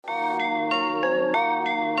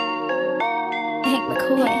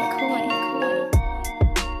Welcome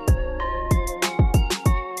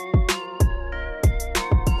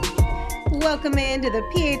into the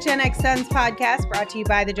PHNX Suns podcast, brought to you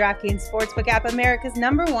by the DraftKings Sportsbook app, America's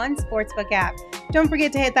 #1 sportsbook app. Don't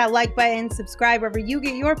forget to hit that like button, subscribe wherever you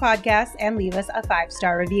get your podcasts, and leave us a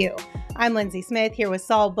 5-star review. I'm Lindsay Smith here with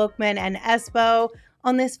Saul Bookman and Espo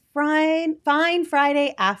on this fine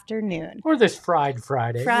Friday afternoon. Or this fried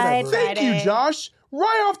Friday. Thank you, Josh.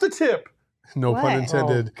 Right off the tip. No pun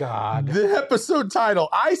intended. Oh, God. The episode title.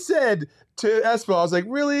 I said to Espo, I was like,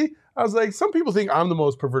 really? I was like, some people think I'm the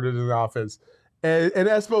most perverted in the office. And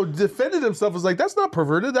Espo defended himself, was like, that's not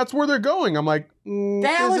perverted. That's where they're going. I'm like,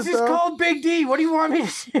 Dallas is called Big D. What do you want me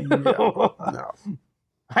to do? No.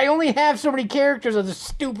 I only have so many characters of the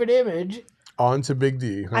stupid image. On to Big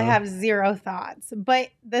D. Huh? I have zero thoughts, but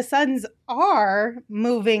the Suns are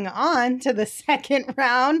moving on to the second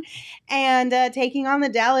round and taking on the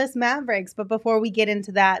Dallas Mavericks. But before we get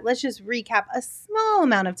into that, let's just recap a small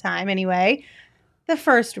amount of time anyway. The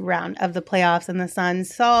first round of the playoffs and the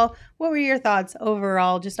Suns. Saul, what were your thoughts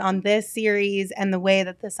overall just on this series and the way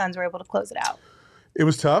that the Suns were able to close it out? It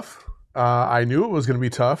was tough. I knew it was going to be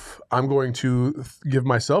tough. I'm going to give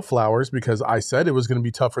myself flowers because I said it was going to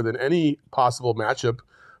be tougher than any possible matchup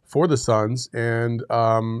for the Suns. And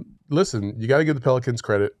listen, you got to give the Pelicans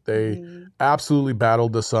credit. They absolutely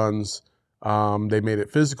battled the Suns. They made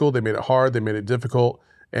it physical. They made it hard. They made it difficult.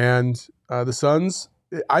 And the Suns,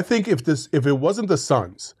 I think if it wasn't the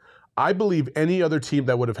Suns, I believe any other team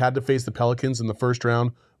that would have had to face the Pelicans in the first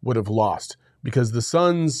round would have lost, because the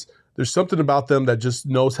Suns, there's something about them that just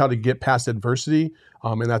knows how to get past adversity,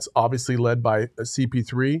 and that's obviously led by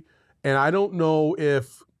CP3. And I don't know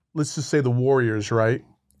if, let's just say the Warriors, right?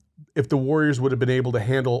 If the Warriors would have been able to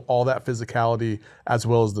handle all that physicality as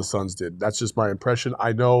well as the Suns did. That's just my impression.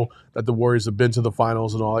 I know that the Warriors have been to the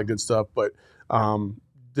finals and all that good stuff, but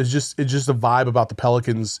it's just a vibe about the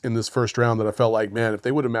Pelicans in this first round that I felt like, man, if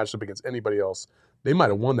they would have matched up against anybody else, they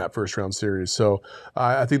might have won that first round series. So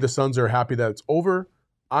I think the Suns are happy that it's over.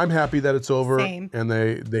 I'm happy that it's over. Same. And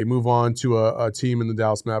they move on to a team in the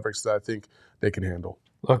Dallas Mavericks that I think they can handle.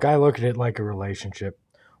 Look, I look at it like a relationship.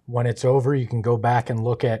 When it's over, you can go back and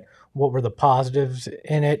look at what were the positives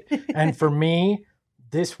in it. And for me,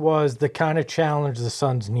 this was the kind of challenge the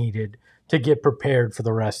Suns needed to get prepared for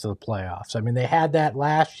the rest of the playoffs. I mean, they had that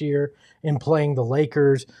last year in playing the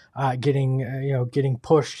Lakers, getting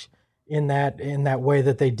pushed in that way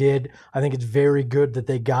that they did. I think it's very good that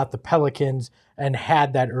they got the Pelicans and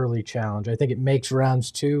had that early challenge. I think it makes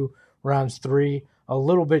rounds 2, rounds 3 a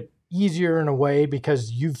little bit easier in a way,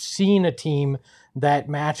 because you've seen a team that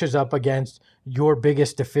matches up against your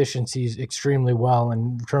biggest deficiencies extremely well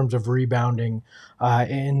in terms of rebounding,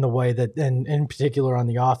 in the way that, and in particular on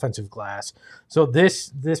the offensive glass. So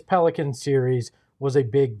this Pelican series was a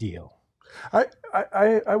big deal.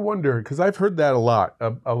 I wonder, because I've heard that a lot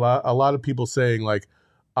of people saying, like,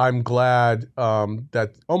 I'm glad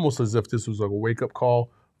that, almost as if this was like a wake-up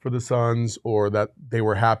call for the Suns, or that they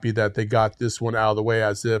were happy that they got this one out of the way,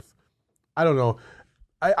 as if, I don't know.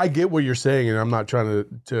 I get what you're saying, and I'm not trying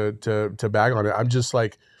to bag on it. I'm just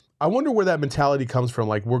like, I wonder where that mentality comes from.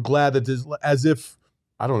 Like, we're glad that this, as if,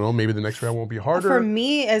 I don't know, maybe the next round won't be harder. For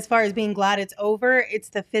me, as far as being glad it's over, it's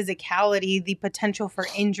the physicality, the potential for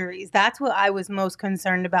injuries. That's what I was most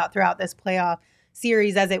concerned about throughout this playoff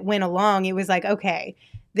series as it went along. It was like, okay,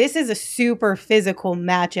 this is a super physical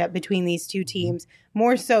matchup between these two teams,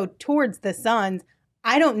 more so towards the Suns.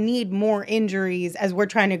 I don't need more injuries as we're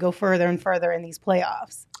trying to go further and further in these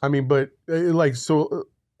playoffs. I mean, but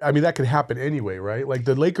that could happen anyway, right? Like,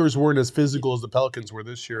 the Lakers weren't as physical as the Pelicans were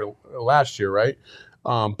last year, right?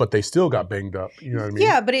 But they still got banged up. You know what I mean?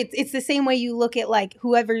 Yeah, but it's the same way you look at, like,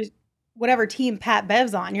 whatever team Pat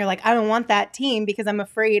Bev's on. You're like, I don't want that team because I'm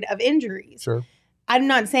afraid of injuries. Sure. I'm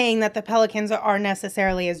not saying that the Pelicans are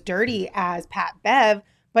necessarily as dirty as Pat Bev,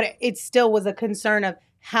 but it still was a concern of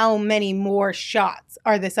how many more shots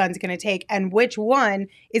are the Suns going to take and which one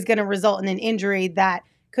is going to result in an injury that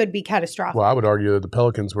could be catastrophic. Well, I would argue that the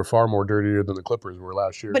Pelicans were far more dirtier than the Clippers were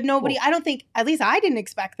last year. But nobody, I don't think, at least I didn't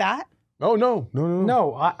expect that. Oh, no.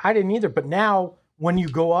 No, I didn't either. But now,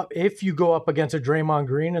 if you go up against a Draymond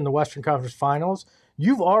Green in the Western Conference Finals,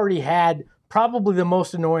 you've already had probably the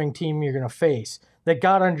most annoying team you're going to face that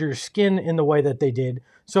got under your skin in the way that they did.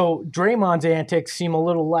 So Draymond's antics seem a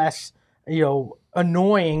little less,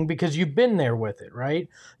 annoying because you've been there with it, right?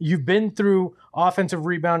 You've been through offensive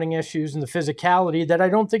rebounding issues and the physicality that I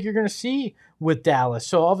don't think you're going to see with Dallas.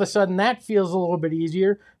 So all of a sudden that feels a little bit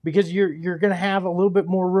easier because you're going to have a little bit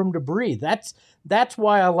more room to breathe. That's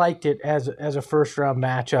why I liked it as a first round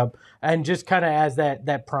matchup and just kind of as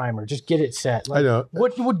that primer, just get it set. Like, I know.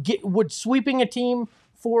 Would sweeping a team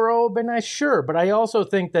 4-0 be nice? Sure, but I also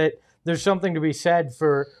think that there's something to be said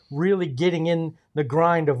for really getting in the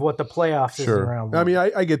grind of what the playoffs is around. I mean,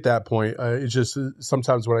 I get that point. It's just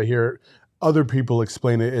sometimes when I hear other people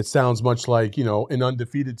explain it, it sounds much like, an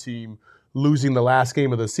undefeated team losing the last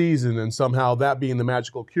game of the season and somehow that being the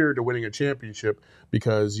magical cure to winning a championship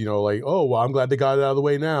because, oh, well, I'm glad they got it out of the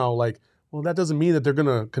way now. Like, well, that doesn't mean that they're going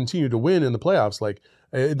to continue to win in the playoffs. Like,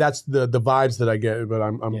 that's the vibes that I get, but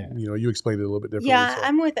you explained it a little bit differently. Yeah, so.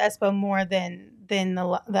 I'm with Espo more than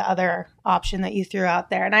the other option that you threw out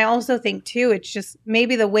there. And I also think, too, it's just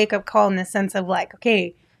maybe the wake-up call in the sense of like,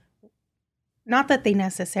 okay, not that they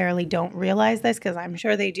necessarily don't realize this, because I'm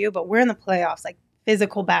sure they do, but we're in the playoffs. Like,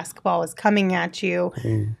 physical basketball is coming at you.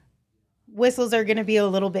 Whistles are going to be a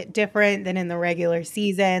little bit different than in the regular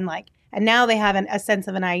season. Like, and now they have a sense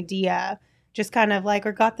of an idea, just kind of like,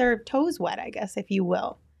 or got their toes wet, I guess, if you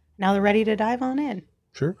will. Now they're ready to dive on in.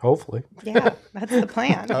 Sure. Hopefully. Yeah, that's the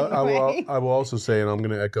plan. I will also say, and I'm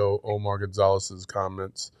going to echo Omar Gonzalez's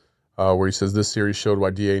comments, where he says this series showed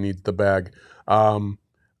why DA needs the bag.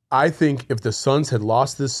 I think if the Suns had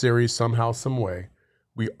lost this series somehow, some way,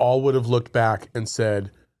 we all would have looked back and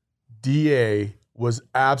said, DA was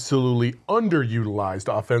absolutely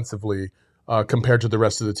underutilized offensively compared to the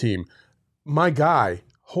rest of the team. My guy,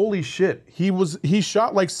 holy shit, he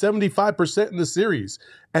shot like 75% in the series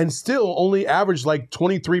and still only averaged like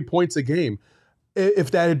 23 points a game.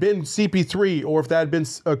 If that had been CP3 or if that had been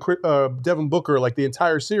Devin Booker like the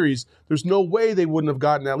entire series, there's no way they wouldn't have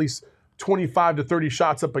gotten at least 25 to 30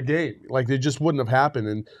 shots up a game. Like, they just wouldn't have happened.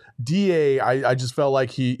 And DA, I just felt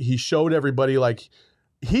like he showed everybody, like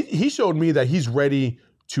he showed me that he's ready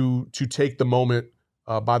to take the moment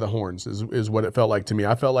by the horns is what it felt like to me.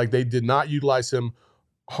 I felt like they did not utilize him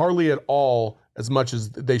hardly at all as much as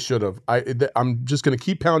they should have. I'm just going to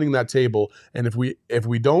keep pounding that table. And if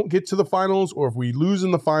we don't get to the finals or if we lose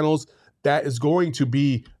in the finals, that is going to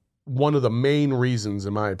be one of the main reasons,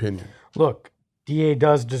 in my opinion. Look, DA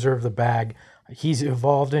does deserve the bag. He's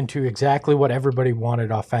evolved into exactly what everybody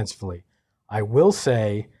wanted offensively. I will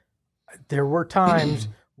say there were times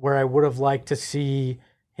where I would have liked to see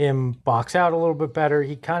him box out a little bit better.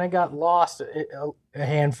 He kind of got lost a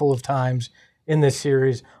handful of times in this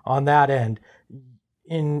series on that end.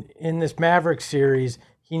 In this Mavericks series,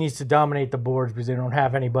 he needs to dominate the boards because they don't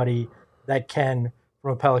have anybody that can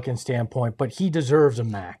from a Pelican standpoint, but he deserves a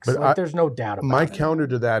max. But there's no doubt about it. My counter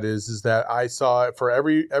to that is that I saw it for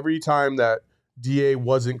every time that DA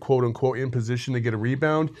wasn't quote unquote in position to get a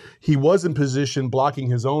rebound, he was in position blocking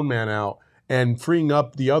his own man out and freeing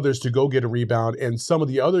up the others to go get a rebound. And some of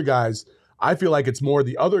the other guys, I feel like it's more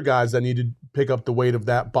the other guys that need to pick up the weight of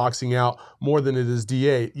that boxing out more than it is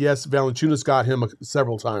DA. Yes, Valanciunas got him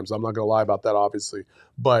several times. I'm not going to lie about that, obviously.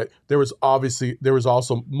 But there was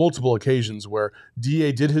also multiple occasions where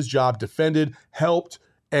DA did his job, defended, helped,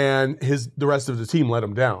 and the rest of the team let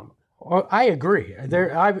him down. Well, I agree.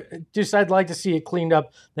 I'd like to see it cleaned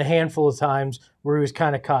up the handful of times where he was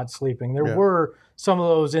kind of caught sleeping. There were some of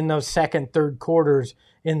those in those second, third quarters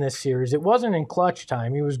in this series. It wasn't in clutch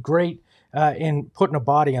time. He was great in putting a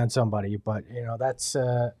body on somebody, but that's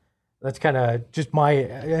kind of just my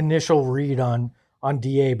initial read on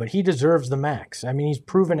DA. But he deserves the max. I mean, he's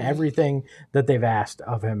proven everything that they've asked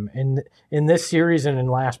of him in this series and in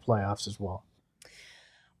last playoffs as well.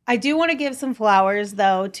 I do want to give some flowers,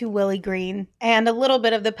 though, to Willie Green and a little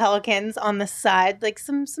bit of the Pelicans on the side, like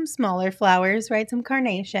some smaller flowers, right? Some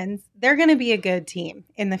carnations. They're going to be a good team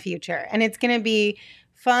in the future, and it's going to be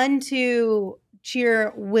fun to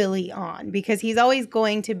cheer Willie on because he's always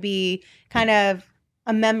going to be kind of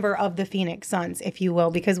a member of the Phoenix Suns, if you will,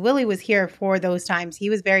 because Willie was here for those times. He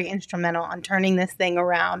was very instrumental on turning this thing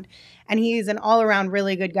around, and he's an all-around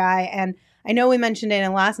really good guy. And I know we mentioned it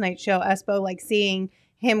in last night's show, Espo, like seeing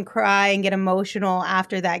him cry and get emotional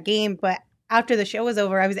after that game. But after the show was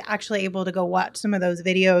over, I was actually able to go watch some of those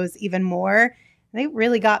videos even more. They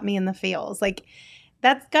really got me in the feels. Like,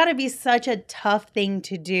 that's got to be such a tough thing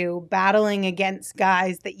to do, battling against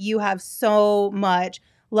guys that you have so much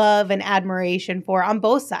love and admiration for on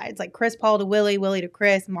both sides. Like Chris Paul to Willie, Willie to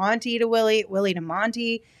Chris, Monty to Willie, Willie to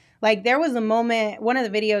Monty. Like, there was a moment, one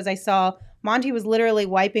of the videos I saw, Monty was literally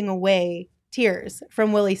wiping away tears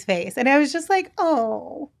from Willie's face. And I was just like,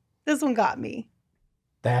 oh, this one got me.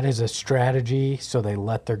 That is a strategy, so they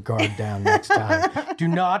let their guard down next time. Do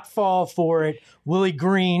not fall for it. Willie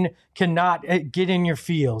Green cannot get in your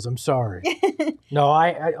feels. I'm sorry. No,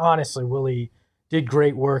 I honestly, Willie did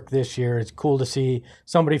great work this year. It's cool to see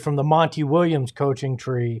somebody from the Monty Williams coaching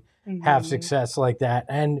tree have success like that.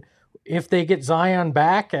 And if they get Zion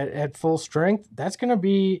back at full strength, that's going to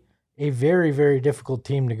be a very, very difficult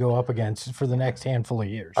team to go up against for the next handful of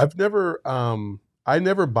years. I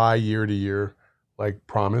never buy year to year like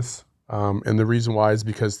promise. And the reason why is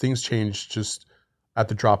because things change just at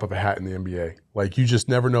the drop of a hat in the NBA. Like you just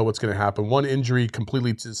never know what's going to happen. One injury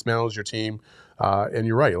completely dismantles your team. And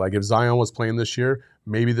you're right. Like if Zion was playing this year,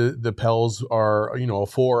 maybe the Pels are, a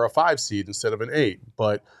 4 or a 5 seed instead of an 8.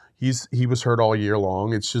 But he was hurt all year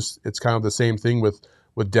long. It's kind of the same thing with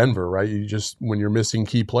Denver, right? You just, when you're missing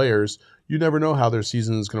key players, you never know how their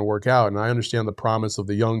season is going to work out. And I understand the promise of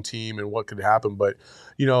the young team and what could happen, but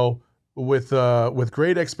with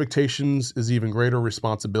great expectations is even greater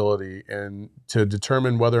responsibility, and to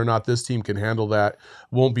determine whether or not this team can handle that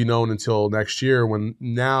won't be known until next year, when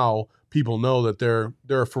now people know that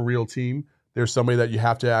they're a for real team. They're somebody that you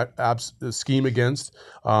have to scheme against,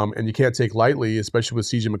 and you can't take lightly, especially with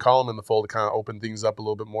CJ McCollum in the fold, to kind of open things up a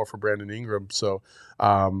little bit more for Brandon Ingram. So,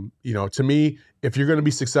 to me, if you're going to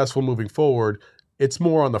be successful moving forward, it's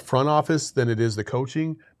more on the front office than it is the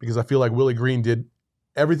coaching, because I feel like Willie Green did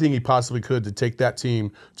everything he possibly could to take that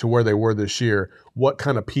team to where they were this year. What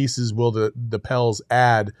kind of pieces will the Pels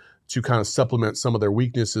add to kind of supplement some of their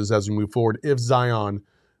weaknesses as we move forward if Zion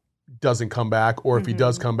doesn't come back, or if he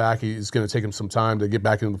does come back, he's going to take him some time to get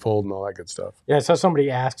back into the fold and all that good stuff. Yeah, so somebody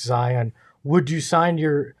asked Zion, would you sign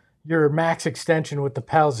your max extension with the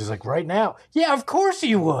Pels? He's like, right now? Yeah, of course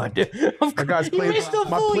you would. My guy's played, missed a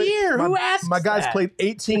full year. Who asked My guy's that? played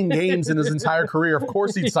 18 games in his entire career. Of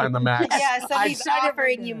course he'd sign the max. Yeah, somebody's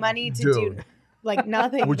offering you money to do like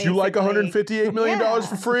nothing. Would you like $158 million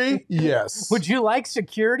for free? Yes. Would you like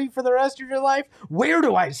security for the rest of your life? Where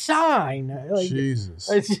do I sign? Jesus.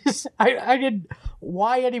 It's just,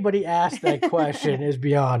 why anybody asked that question is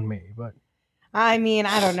beyond me, but. I mean,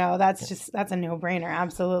 I don't know. That's a no-brainer.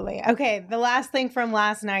 Absolutely. Okay, the last thing from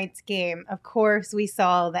last night's game. Of course, we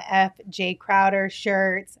saw the FJ Crowder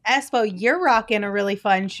shirts. Espo, you're rocking a really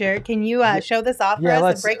fun shirt. Can you show this off for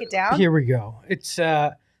us and break it down? Here we go. It's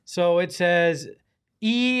so it says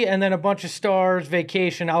E and then a bunch of stars,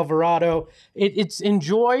 Vacation Alvarado. It's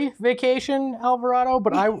enjoy Vacation Alvarado,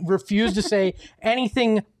 but I refuse to say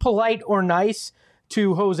anything polite or nice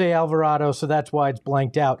to Jose Alvarado, so that's why it's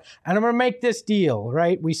blanked out. And I'm going to make this deal,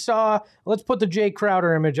 right? Let's put the Jay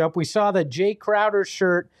Crowder image up. We saw that Jay Crowder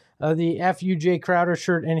shirt, the FU Jay Crowder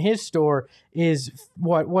shirt in his store is,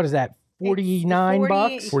 what is that, 49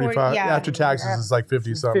 bucks? 45. Yeah. After taxes, it's like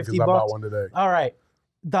 50 something, because I bought one today. All right.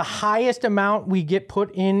 The highest amount we get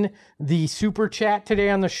put in the super chat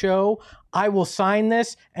today on the show, I will sign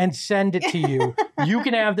this and send it to you. You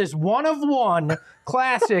can have this one of one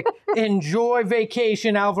classic Enjoy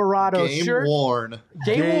Vacation Alvarado shirt.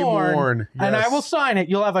 Game worn. Yes. And I will sign it.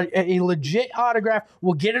 You'll have a legit autograph.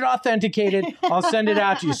 We'll get it authenticated. I'll send it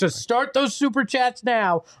out to you. So start those super chats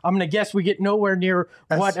now. I'm going to guess we get nowhere near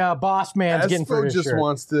what Boss Man's getting for his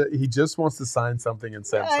shirt. He just wants to sign something and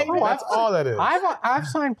send something. That's all that is. I've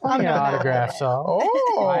signed plenty of autographs. So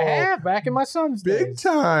I have, back in my son's big days.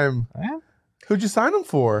 Time. Yeah. Who'd you sign them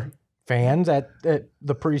for? Fans at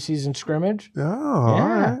the preseason scrimmage. Oh, yeah, all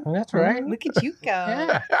right. That's right. Look at you go.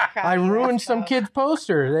 Yeah. I ruined some kid's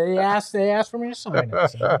poster. They asked for me to sign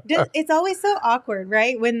it. So. It's always so awkward,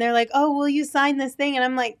 right? When they're like, "Oh, will you sign this thing?" And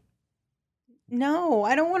I'm like, "No,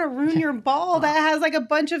 I don't want to ruin your ball that has like a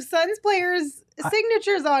bunch of Suns players'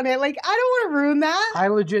 signatures on it. Like, I don't want to ruin that." I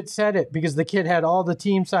legit said it because the kid had all the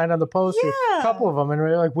team signed on the poster, a couple of them, and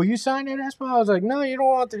they're like, "Will you sign it?" I was like, "No, you don't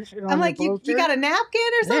want this shit on I'm the like, poster." you got a napkin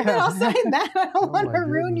or something? Yeah. I'll sign that. I don't want to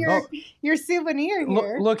ruin your souvenir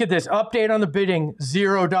here. Look at this update on the bidding: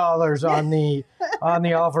 $0 on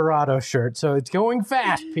the Alvarado shirt. So it's going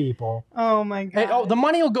fast, people. Oh my god! The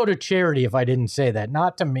money will go to charity if I didn't say that,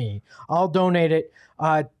 not to me. I'll donate it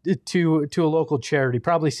to a local charity,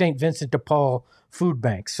 probably St. Vincent de Paul Food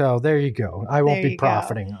Bank. So there you go. I won't be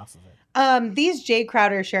profiting off of it. These Jay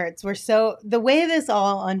Crowder shirts were the way this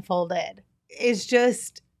all unfolded is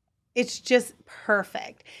it's just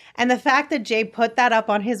perfect. And the fact that Jay put that up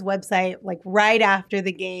on his website like right after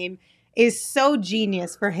the game is so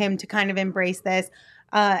genius for him to kind of embrace this.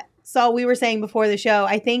 So we were saying before the show,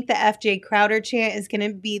 I think the FJ Crowder chant is going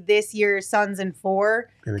to be this year's Suns in 4,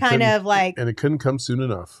 kind of like. And it couldn't come soon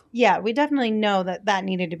enough. Yeah, we definitely know that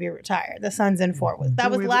needed to be retired. The Suns in 4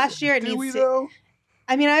 that was last year. It needs to.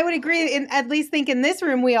 I mean, I would agree. At least think in this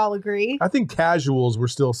room we all agree. I think casuals were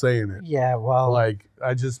still saying it. Yeah, well, Like,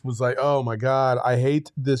 I just was like, oh my God, I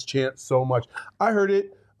hate this chant so much. I heard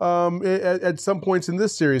it at some points in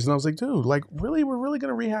this series, and I was like, dude, like, really? We're really going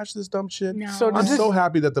to rehash this dumb shit? No. So I'm so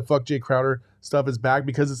happy that the fuck Jay Crowder stuff is back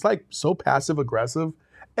because it's like so passive aggressive.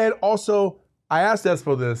 And also, I asked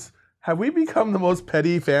Espo this. Have we become the most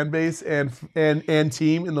petty fan base and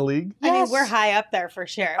team in the league? I mean, Yes. we're high up there for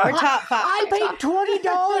sure. We're top 5. I paid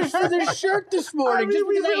 $20 for this shirt this morning I mean, just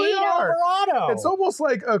we because really I hate are. Alvarado. It's almost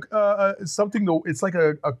like something. It's like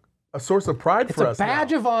a source of pride It's for a us.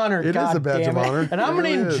 badge now. of honor. It is a badge of honor. And I'm It going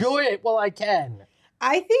really to is. enjoy it while I can.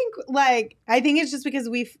 I think it's just because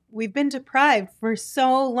we've been deprived for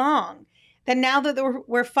so long that now that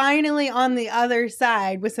we're finally on the other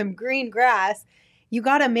side with some green grass, you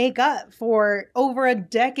got to make up for over a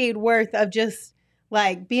decade worth of just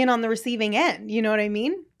like being on the receiving end. You know what I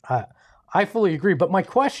mean? I fully agree. But my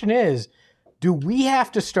question is, do we have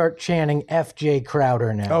to start chanting FJ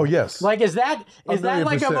Crowder now? Oh yes. Like, is that like a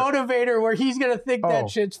 1,000,000%. motivator where he's going to think that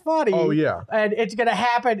shit's funny? Oh yeah. And it's going to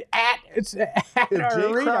happen at our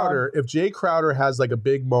arena. If Jay Crowder has like a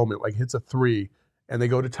big moment, like hits a 3, and they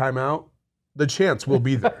go to timeout, the chance will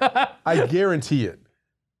be there. I guarantee it.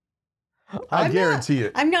 I guarantee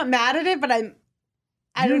it. I'm not mad at it, but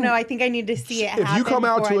I don't know. I think I need to see it happen. If you come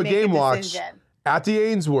out before to I a make game watch decision. at the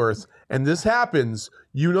Ainsworth and this happens,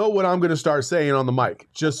 you know what I'm going to start saying on the mic,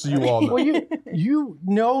 just so you all know. Well, you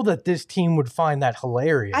know that this team would find that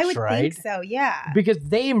hilarious, I would right? think so, yeah. Because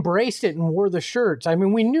they embraced it and wore the shirts. I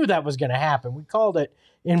mean, we knew that was going to happen. We called it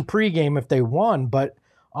in pregame if they won, but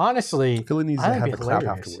honestly, Philly needs to I think have it'd the be clap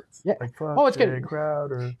hilarious. afterwards. Yeah. Like, fuck Oh, it's Jay good.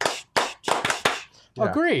 Crowder. Yeah.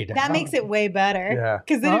 Agreed. That makes it way better. Yeah.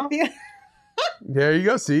 Because then Huh? it feels... There you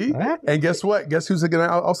go. See? Yeah. And guess what? Guess who's going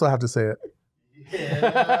to also have to say it?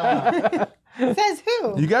 Says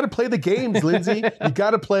who? You got to play the games, Lindsay. You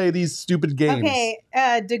got to play these stupid games. Okay,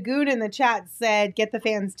 Dagoon in the chat said, get the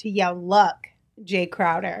fans to yell luck, Jay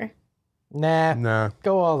Crowder. Nah.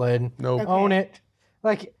 Go all in. Nope. Okay. Own it.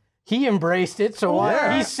 Like, he embraced it, so why?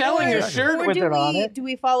 Yeah. He's selling a shirt Or with do it on we, it. do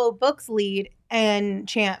we follow Book's lead and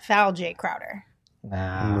chant foul Jay Crowder?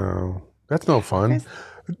 Nah. No. That's no fun.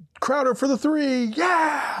 Crowder for the 3.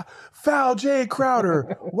 Yeah. Foul Jay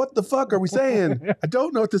Crowder. What the fuck are we saying? I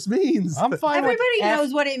don't know what this means. I'm fine Everybody with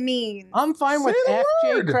knows what it means. I'm fine with Say the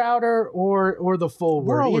FJ word. Crowder or the full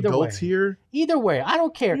We're word. all Either adults way. here. Either way, I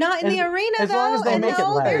don't care. Not in the arena, as though. long as they and make it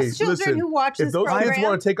no, loud. there's children Listen, who watch If this those program. kids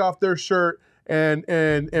want to take off their shirt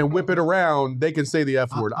and whip it around, they can say the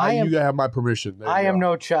F word. You have my permission. There I you am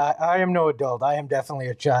go. no child. I am no adult. I am definitely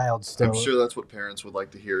a child still. I'm sure that's what parents would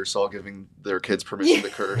like to hear, Saul giving their kids permission to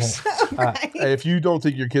curse. Right. If you don't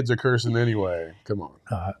think your kids are cursing anyway, come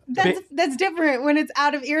on. That's different. When it's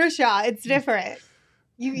out of earshot, it's different.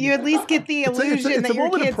 You at least get the illusion it's that a your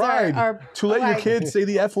moment of kids pride are to let your like- kids say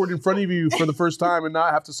the F word in front of you for the first time and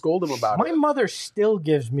not have to scold them about My it. mother still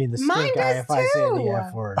gives me the Mine stink eye does if I say the too.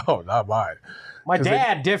 F word. Oh, not mine. My 'Cause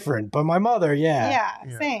dad different, but my mother, yeah.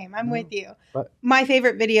 Yeah, same. I'm with you. But- My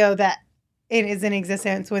favorite video that it is in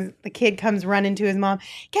existence when the kid comes running to his mom.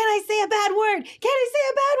 Can I say a bad word? Can I say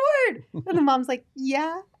a bad word? And the mom's like,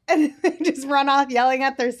 yeah. And they just run off yelling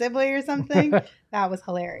at their sibling or something. That was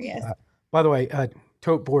hilarious. By the way,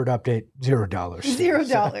 tote board update, $0.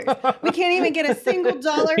 $0. We can't even get a single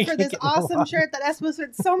dollar We for can't this get awesome one. shirt that Espo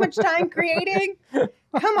spent so much time creating.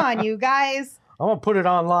 Come on, you guys. I'm gonna put it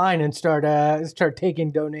online and start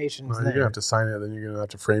taking donations. Well, you're there. gonna have to sign it, then you're gonna have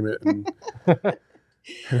to frame it and,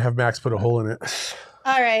 and have Max put a hole in it.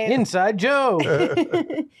 All right. Inside Joe.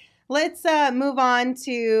 Let's move on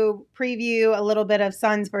to preview a little bit of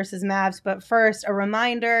Suns versus Mavs. But first, a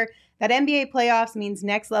reminder that NBA playoffs means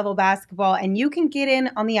next level basketball, and you can get in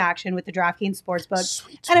on the action with the DraftKings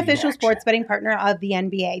Sportsbook, an official sports betting partner of the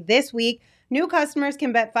NBA. This week, new customers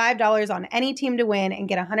can bet $5 on any team to win and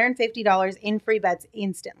get $150 in free bets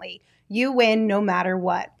instantly. You win no matter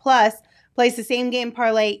what. Plus, place the same game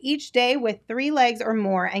parlay each day with 3 legs or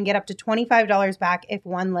more and get up to $25 back if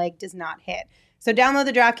one leg does not hit. So download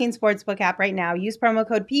the DraftKings Sportsbook app right now. Use promo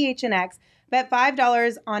code PHNX. Bet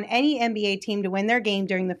 $5 on any NBA team to win their game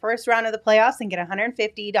during the first round of the playoffs and get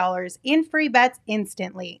 $150 in free bets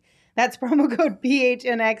instantly. That's promo code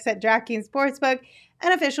PHNX at DraftKings Sportsbook,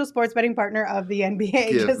 an official sports betting partner of the NBA.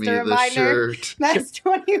 Give Just me a the reminder, shirt. that's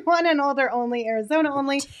 21 and older only, Arizona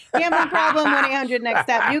only. Gambling problem,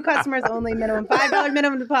 1-800-NEXT-STEP. New customers only, minimum $5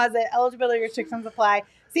 minimum deposit. Eligibility restrictions apply.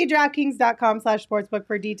 See DraftKings.com/sportsbook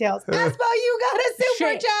for details. Espo, you got a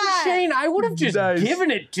super chat. Shane, I would have just given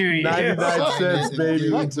it to you. 99 cents, baby.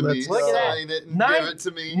 Give it to me. Look at that. Sign it and Nine- give it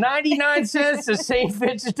to me. 99 cents to St.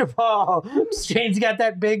 Vincent de Paul. Shane's got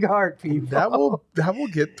that big heart, people. That will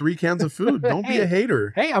get 3 cans of food. Don't be a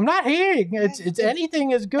hater. Hey, I'm not hating. It's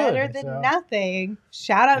anything is good. Better than nothing.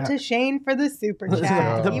 Shout out to Shane for the super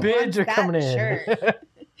chat. The He bids wants are that coming in. shirt.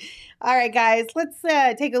 All right, guys, let's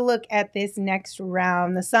take a look at this next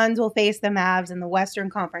round. The Suns will face the Mavs in the Western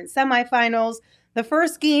Conference semifinals. The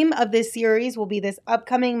first game of this series will be this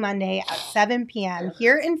upcoming Monday at 7 p.m.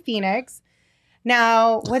 here in Phoenix.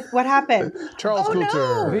 Now, what happened? Charles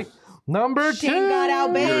Coulter. Number Shane 2. got You're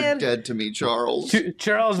outbid. dead to me, Charles.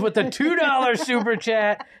 Charles with the $2 super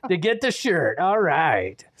chat to get the shirt. All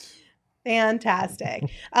right. Fantastic.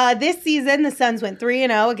 This season, the Suns went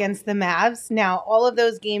 3-0 against the Mavs. Now, all of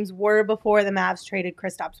those games were before the Mavs traded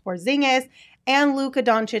Kristaps Porzingis, and Luka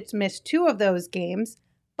Doncic missed 2 of those games.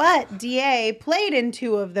 But DA played in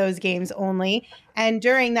 2 of those games only, and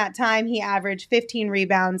during that time, he averaged 15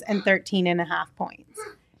 rebounds and 13.5 points.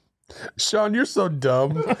 Sean, you're so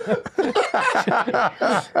dumb.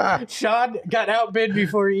 Sean got outbid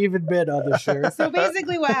before he even bid on the shirt. So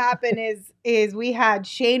basically what happened is we had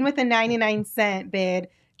Shane with a 99-cent bid,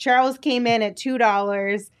 Charles came in at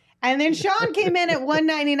 $2, and then Sean came in at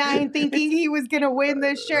 $1.99 thinking he was going to win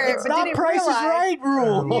this shirt. It's but not didn't Price is realize- Right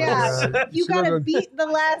rule. Yeah, you got to beat the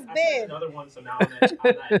last bid. Another one, so now I'm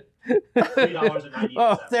at $3.98.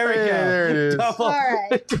 Oh, there we go. Hey, there it is. Double. All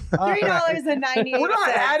right, $3.98. We're not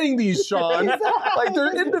adding these, Sean. Like,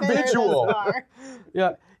 they're individual.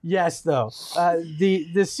 Yeah. Yes, though.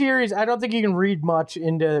 The series, I don't think you can read much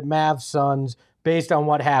into Mavs Suns based on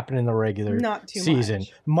what happened in the regular Not too season.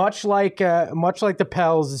 Much like the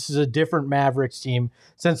Pels, this is a different Mavericks team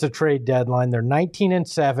since the trade deadline. They're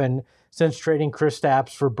 19-7 since trading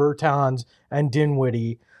Kristaps for Bertans and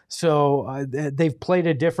Dinwiddie. So they've played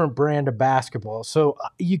a different brand of basketball. So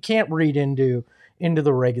you can't read into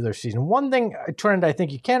the regular season. One trend I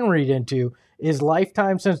think you can read into is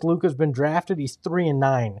lifetime since Luka's been drafted. He's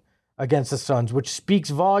 3-9 against the Suns, which speaks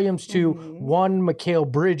volumes to one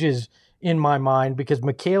Mikal Bridges in my mind, because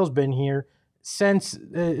Mikhail's been here since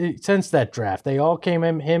that draft. They all came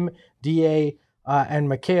in, him, DA, and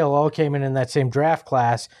Mikal all came in that same draft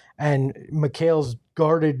class, and Mikhail's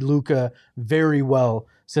guarded Luka very well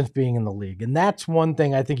since being in the league. And that's one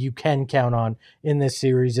thing I think you can count on in this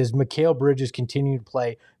series is Mikal Bridges continue to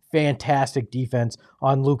play fantastic defense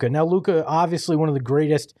on Luka. Now, Luka, obviously one of the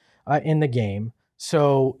greatest in the game,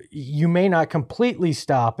 so you may not completely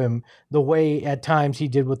stop him the way at times he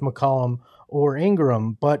did with McCollum or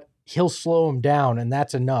Ingram, but he'll slow him down, and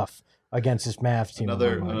that's enough against this Mavs team.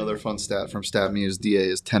 Another fun stat from StatMuse: DA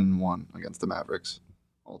is 10-1 against the Mavericks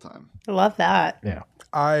all time. I love that. Yeah.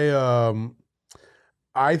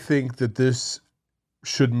 I think that this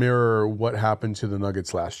should mirror what happened to the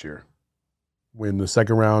Nuggets last year, win the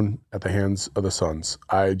second round at the hands of the Suns.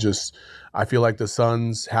 I feel like the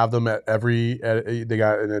Suns have them they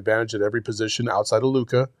got an advantage at every position outside of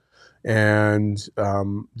Luka, and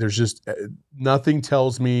there's just nothing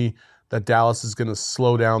tells me that Dallas is going to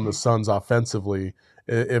slow down the Suns offensively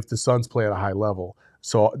if the Suns play at a high level.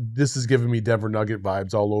 So this is giving me Denver Nugget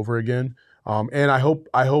vibes all over again. And I hope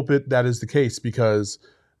that is the case, because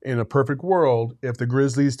in a perfect world, if the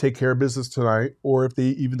Grizzlies take care of business tonight, or if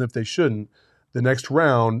they shouldn't, the next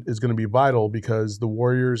round is going to be vital, because the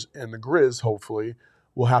Warriors and the Grizz hopefully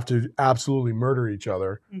will have to absolutely murder each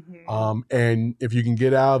other. Mm-hmm. And if you can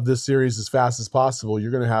get out of this series as fast as possible,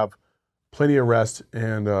 you're going to have plenty of rest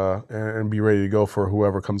and be ready to go for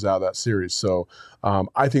whoever comes out of that series. So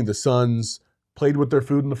I think the Suns played with their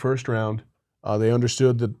food in the first round. They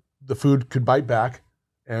understood that the food could bite back,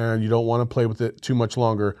 and you don't want to play with it too much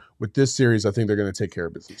longer. With this series, I think they're going to take care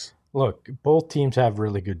of business. Look, both teams have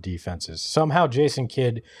really good defenses. Somehow Jason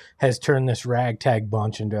Kidd has turned this ragtag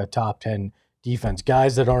bunch into a top 10 defense,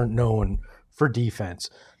 guys that aren't known for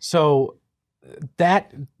defense. So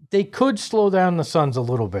that they could slow down the Suns a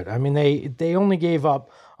little bit. I mean, they only gave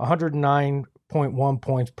up 109.1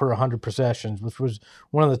 points per 100 possessions, which was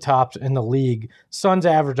one of the tops in the league. Suns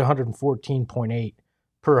averaged 114.8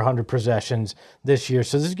 per 100 possessions this year.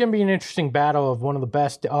 So this is going to be an interesting battle of one of the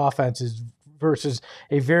best offenses versus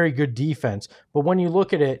a very good defense. But when you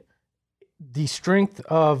look at it, the strength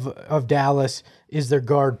of Dallas is their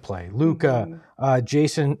guard play. Luka,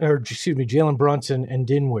 Jalen Brunson, and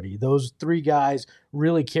Dinwiddie. Those three guys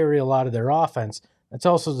really carry a lot of their offense. That's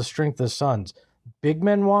also the strength of the Suns. Big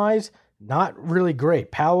men wise, not really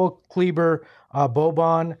great. Powell, Kleber,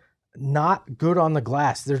 Boban, not good on the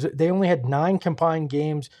glass. They only had 9 combined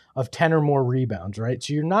games of 10 or more rebounds, right?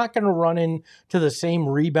 So you're not going to run into the same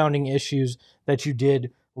rebounding issues that you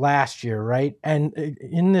did last year, right? And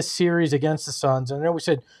in this series against the Suns, I know we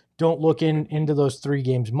said don't look into those 3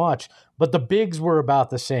 games much, but the bigs were about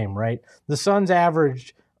the same, right? The Suns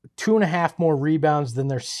averaged 2.5 more rebounds than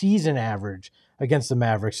their season average against the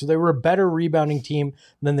Mavericks. So they were a better rebounding team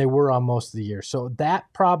than they were on most of the year. So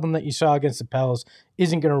that problem that you saw against the Pels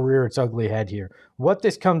isn't going to rear its ugly head here. What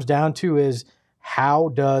this comes down to is, how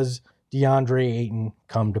does DeAndre Ayton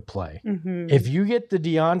come to play? Mm-hmm. If you get the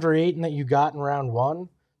DeAndre Ayton that you got in round 1,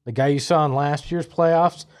 the guy you saw in last year's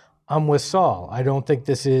playoffs, I'm with Saul. I don't think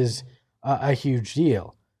this is a huge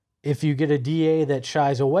deal. If you get a DA that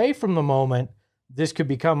shies away from the moment, this could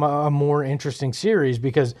become a more interesting series,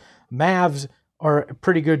 because Mavs are a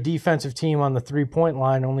pretty good defensive team on the three-point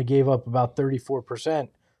line, only gave up about 34%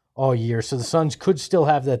 all year. So the Suns could still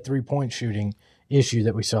have that three-point shooting issue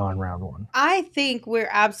that we saw in round 1. I think we're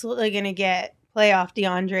absolutely going to get playoff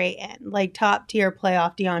DeAndre Ayton, like top-tier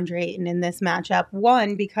playoff DeAndre Ayton in this matchup.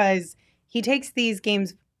 One, because he takes these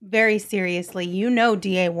games very seriously. You know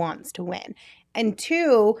DA wants to win. And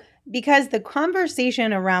 2, because the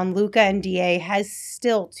conversation around Luka and DA has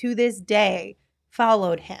still, to this day,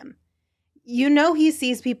 followed him. You know he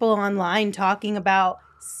sees people online talking about,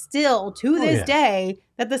 still to this day,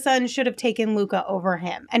 that the Suns should have taken Luka over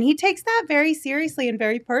him. And he takes that very seriously and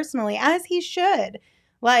very personally, as he should.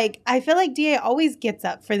 Like, I feel like DA always gets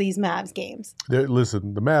up for these Mavs games.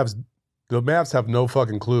 Listen, the Mavs have no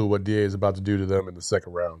fucking clue what DA is about to do to them in the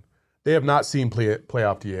second round. They have not seen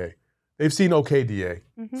playoff DA. They've seen okay DA.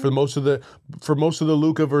 Mm-hmm. For most of the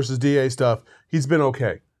Luka versus DA stuff, he's been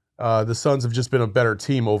okay. The Suns have just been a better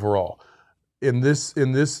team overall. In this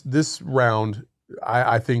round,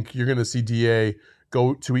 I think you're going to see DA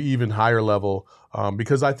go to an even higher level,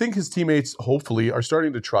 because I think his teammates hopefully are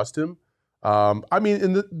starting to trust him. I mean,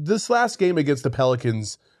 in this last game against the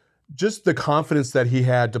Pelicans, just the confidence that he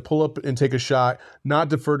had to pull up and take a shot, not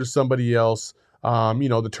defer to somebody else.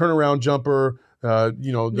 The turnaround jumper. The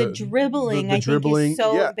dribbling, the dribbling, I think, is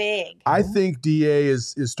so big. I think DA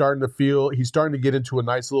is starting to feel, he's starting to get into a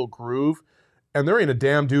nice little groove, and there ain't a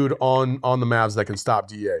damn dude on the Mavs that can stop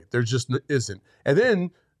DA. There just isn't. And then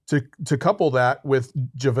to couple that with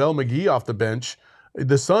JaVale McGee off the bench,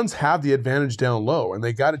 the Suns have the advantage down low, and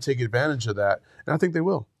they got to take advantage of that, and I think they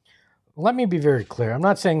will. Let me be very clear. I'm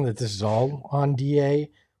not saying that this is all on DA.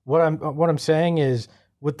 What I'm saying is,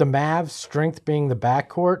 with the Mavs' strength being the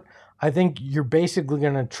backcourt, I think you're basically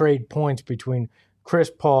going to trade points between Chris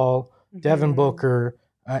Paul, Devin Booker,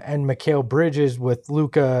 and Mikal Bridges with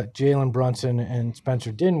Luka, Jalen Brunson, and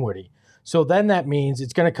Spencer Dinwiddie. So then that means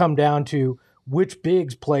it's going to come down to which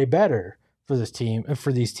bigs play better for this team,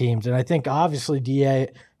 for these teams. And I think obviously DA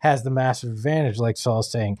has the massive advantage, like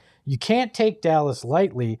Saul's saying. You can't take Dallas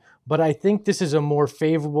lightly, but I think this is a more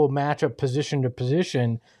favorable matchup position to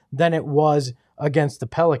position than it was against the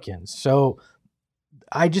Pelicans. So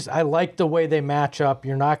I like the way they match up.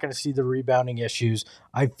 You're not going to see the rebounding issues.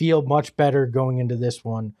 I feel much better going into this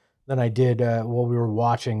one than I did while we were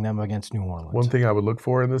watching them against New Orleans. One thing I would look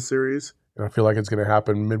for in this series, and I feel like it's going to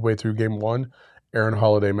happen midway through game 1, Aaron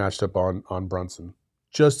Holiday matched up on Brunson,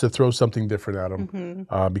 just to throw something different at him,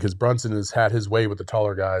 because Brunson has had his way with the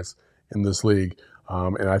taller guys in this league.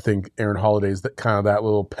 And I think Aaron Holiday is that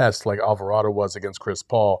little pest like Alvarado was against Chris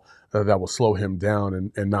Paul that will slow him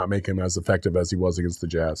down and not make him as effective as he was against the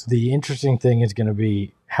Jazz. The interesting thing is going to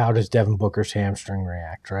be, how does Devin Booker's hamstring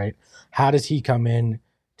react, right? How does he come in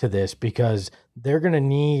to this? Because they're going to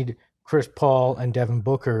need Chris Paul and Devin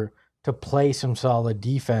Booker to play some solid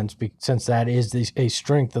defense, since that is a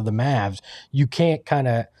strength of the Mavs. You can't kind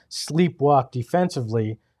of sleepwalk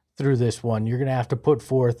defensively through this one. You're going to have to put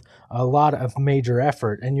forth a lot of major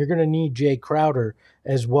effort, and you're going to need Jay Crowder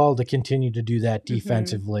as well to continue to do that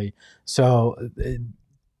defensively. So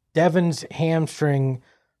Devin's hamstring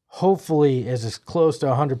hopefully is as close to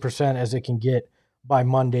 100% as it can get by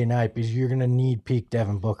Monday night, because you're going to need peak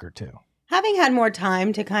Devin Booker too. Having had more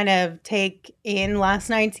time to kind of take in last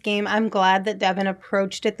night's game, I'm glad that Devin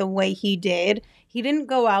approached it the way he did. He didn't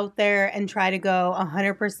go out there and try to go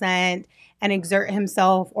 100% and exert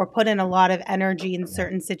himself or put in a lot of energy in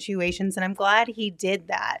certain situations. And I'm glad he did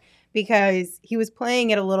that, because he was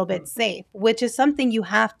playing it a little bit safe, which is something you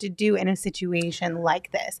have to do in a situation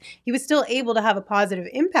like this. He was still able to have a positive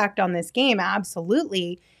impact on this game,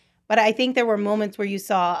 absolutely. But I think there were moments where you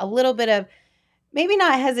saw a little bit of, maybe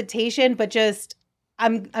not hesitation, but just,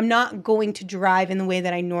 I'm not going to drive in the way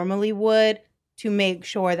that I normally would to make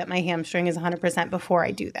sure that my hamstring is 100% before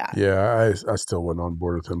I do that. Yeah, I still wasn't on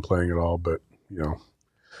board with him playing at all, but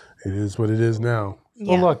It is what it is now.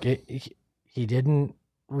 Yeah. Well, look, he didn't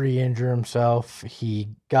re-injure himself. He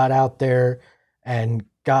got out there and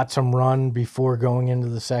got some run before going into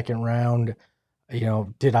the second round. You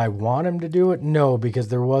know, did I want him to do it? No, because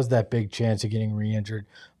there was that big chance of getting re-injured.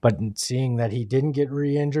 But seeing that he didn't get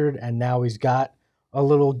re-injured and now he's got a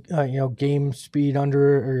little, game speed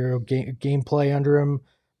under or gameplay under him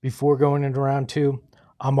before going into round two,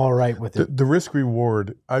 I'm all right with it. The risk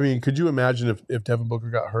reward. I mean, could you imagine if Devin Booker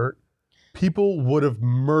got hurt? People would have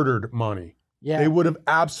murdered Monty. Yeah. They would have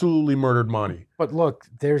absolutely murdered Monty. But look,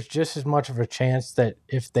 there's just as much of a chance that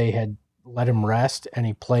if they had let him rest and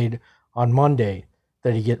he played on Monday,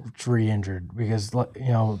 that he gets re-injured, because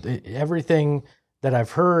everything that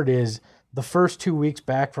I've heard is the first 2 weeks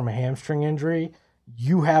back from a hamstring injury,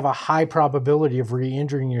 you have a high probability of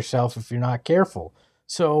re-injuring yourself if you're not careful.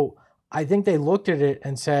 So I think they looked at it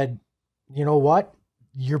and said, you know what,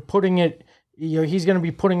 you're putting it, he's going to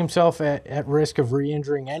be putting himself at risk of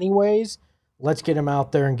re-injuring anyways. Let's get him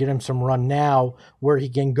out there and get him some run now where he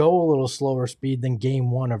can go a little slower speed than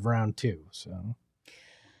game one of round two. So.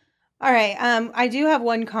 All right. I do have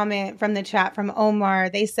one comment from the chat from Omar.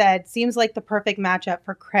 They said, seems like the perfect matchup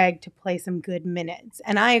for Craig to play some good minutes.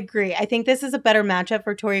 And I agree. I think this is a better matchup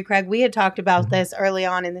for Torrey Craig. We had talked about this early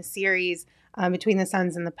on in the series between the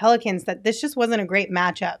Suns and the Pelicans, that this just wasn't a great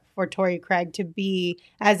matchup for Torrey Craig to be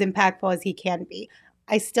as impactful as he can be.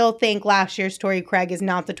 I still think last year's Torrey Craig is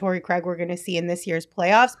not the Torrey Craig we're going to see in this year's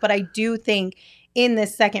playoffs, but I do think in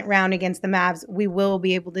this second round against the Mavs, we will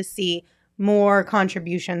be able to see more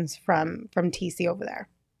contributions from TC over there.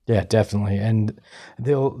 Yeah, definitely. And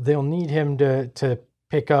they'll need him to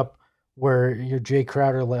pick up where your Jay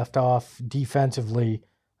Crowder left off defensively,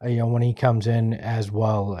 when he comes in as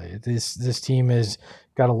well. This team has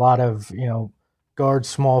got a lot of, guard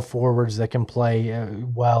small forwards that can play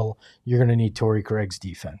well. You're going to need Torrey Craig's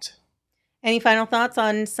defense. Any final thoughts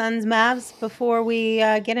on Suns Mavs before we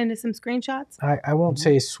get into some screenshots? I won't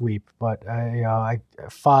say sweep, but I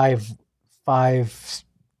 5-6.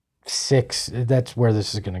 That's where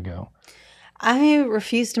this is going to go. I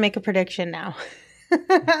refuse to make a prediction now.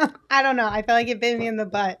 I don't know. I feel like it bit me in the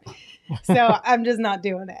butt. So I'm just not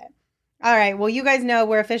doing it. All right. Well, you guys know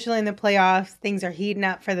we're officially in the playoffs. Things are heating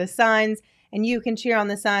up for the Suns. And you can cheer on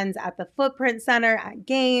the Suns at the Footprint Center, at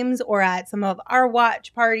games, or at some of our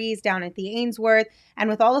watch parties down at the Ainsworth. And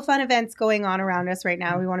with all the fun events going on around us right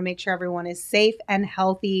now, we want to make sure everyone is safe and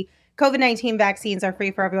healthy. COVID-19 vaccines are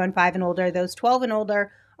free for everyone 5 and older. Those 12 and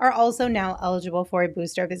older are also now eligible for a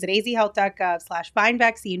booster. Visit azhealth.gov/find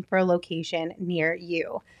vaccine for a location near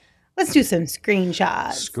you. Let's do some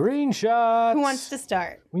screenshots. Screenshots. Who wants to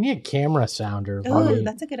start? We need a camera sounder. Oh,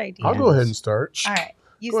 that's a good idea. I'll go ahead and start. All right.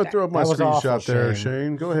 Go ahead, throw up my screenshot awful, there,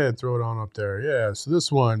 Shane. Go ahead, throw it on up there. Yeah, so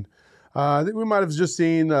this one, I think we might have just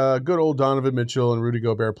seen good old Donovan Mitchell and Rudy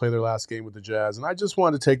Gobert play their last game with the Jazz. And I just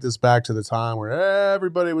wanted to take this back to the time where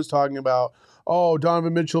everybody was talking about,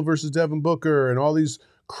 Donovan Mitchell versus Devin Booker, and all these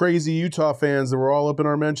crazy Utah fans that were all up in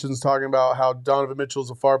our mentions talking about how Donovan Mitchell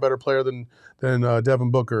is a far better player than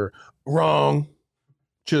Devin Booker. Wrong.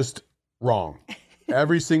 Just wrong.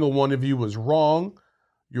 Every single one of you was wrong.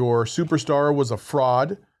 Your superstar was a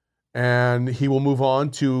fraud, and he will move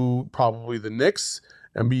on to probably the Knicks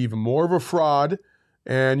and be even more of a fraud,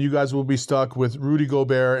 and you guys will be stuck with Rudy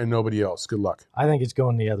Gobert and nobody else. Good luck. I think it's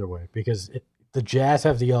going the other way, because the Jazz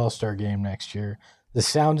have the All-Star game next year. This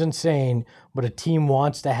sounds insane, but a team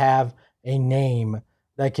wants to have a name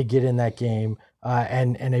that could get in that game,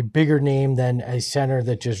 and a bigger name than a center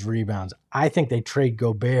that just rebounds. I think they trade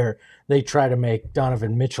Gobert. They try to make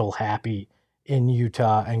Donovan Mitchell happy in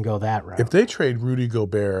Utah and go that route. If they trade Rudy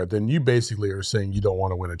Gobert, then you basically are saying you don't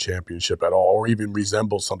want to win a championship at all, or even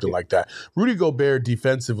resemble something like that. Rudy Gobert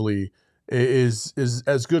defensively is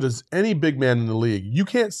as good as any big man in the league. You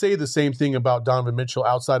can't say the same thing about Donovan Mitchell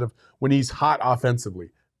outside of when he's hot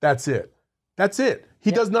offensively. That's it.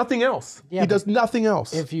 He does nothing else. Yeah, he does nothing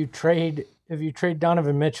else. If you trade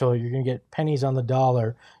Donovan Mitchell, you're going to get pennies on the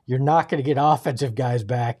dollar. You're not going to get offensive guys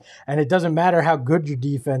back. And it doesn't matter how good your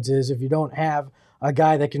defense is. If you don't have a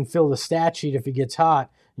guy that can fill the stat sheet if he gets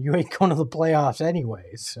hot, you ain't going to the playoffs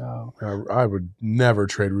anyways. So I would never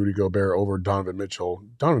trade Rudy Gobert over Donovan Mitchell.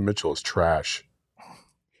 Donovan Mitchell is trash.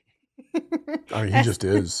 I mean, he just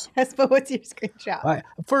is. But what's your screenshot?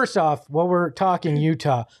 First off, while we're talking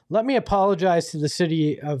Utah, let me apologize to the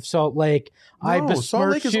city of Salt Lake. Salt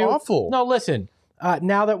Lake is awful. No, listen.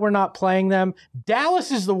 Now that we're not playing them,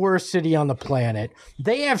 Dallas is the worst city on the planet.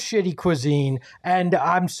 They have shitty cuisine, and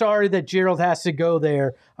I'm sorry that Gerald has to go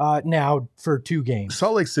there now for 2 games.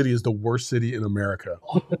 Salt Lake City is the worst city in America.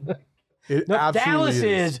 It No, absolutely Dallas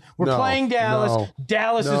is. We're No, playing Dallas. no,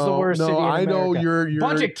 Dallas is the worst city in I know America. you're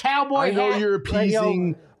Bunch of cowboy I know hat- you're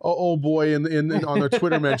appeasing old boy in on their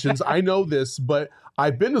Twitter mentions. I know this, but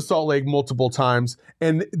I've been to Salt Lake multiple times,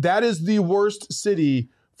 and that is the worst city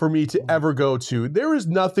for me to ever go to. There is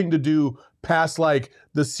nothing to do past like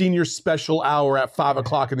the senior special hour at 5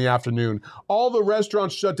 o'clock in the afternoon. All the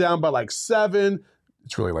restaurants shut down by like 7.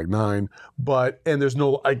 It's really like 9, and there's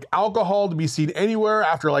no like alcohol to be seen anywhere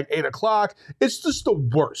after like 8 o'clock. It's just the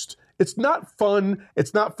worst. It's not fun.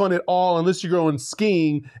 It's not fun at all unless you're going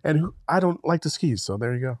skiing, and I don't like to ski, so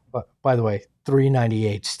there you go. But by the way,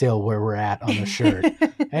 $3.98 still where we're at on the shirt.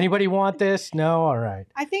 Anybody want this? No? All right.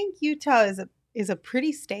 I think Utah is a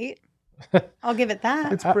pretty state. I'll give it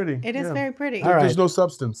that. It's pretty. It is very pretty. All right. There's no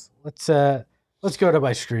substance. Let's go to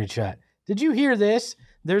my screenshot. Did you hear this?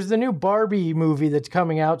 There's the new Barbie movie that's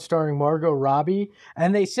coming out starring Margot Robbie,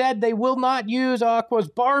 and they said they will not use Aqua's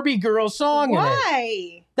Barbie Girl song in it.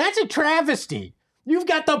 Why? That's a travesty. You've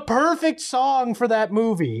got the perfect song for that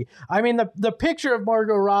movie. I mean, the picture of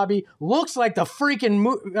Margot Robbie looks like the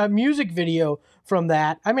freaking music video from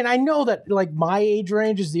that. I mean, I know that like my age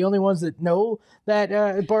range is the only ones that know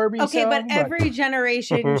that Barbie song. Okay, but every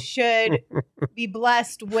generation should be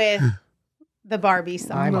blessed with the Barbie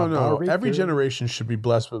song. I'm a No. Barbie Every girl. generation should be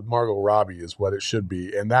blessed with Margot Robbie is what it should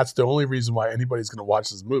be. And that's the only reason why anybody's going to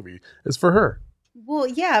watch this movie is for her. Well,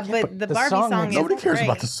 yeah, but the the Barbie song song makes- is Nobody cares great.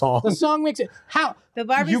 about the song. The song makes it. How? The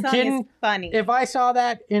Barbie You song kidding? is funny. If I saw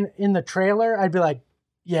that in the trailer, I'd be like,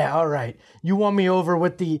 yeah, all right. You won me over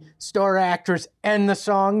with the star actress and the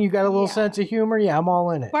song. You got a little Yeah. sense of humor. Yeah, I'm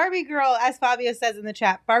all in it. Barbie Girl, as Fabio says in the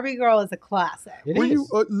chat, Barbie Girl is a classic. It Will is. you,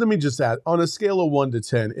 let me just add, on a scale of 1 to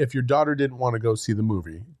 10, if your daughter didn't want to go see the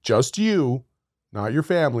movie, just you, not your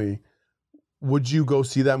family, would you go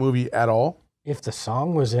see that movie at all? If the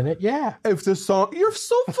song was in it, yeah. If the song, you're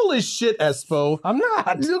so full of shit, Espo. I'm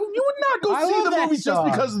not. You would not go I see love the that movie just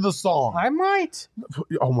song. because of the song. I might.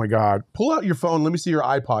 Oh my God. Pull out your phone. Let me see your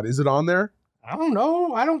iPod. Is it on there? I don't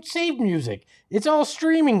know. I don't save music. It's all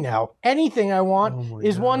streaming now. Anything I want Oh my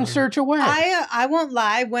is one God. search away. I won't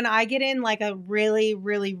lie. When I get in like a really,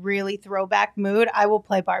 really, really throwback mood, I will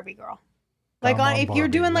play Barbie Girl. Like Come on, if you're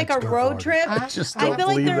Barbie. doing like Let's a go, road Barbie. trip, I just I don't feel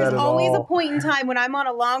like believe there's that at always a all. point in time when I'm on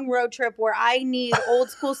a long road trip where I need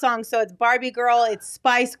old school songs. So it's Barbie Girl, it's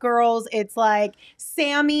Spice Girls, it's like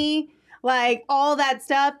Sammy, like all that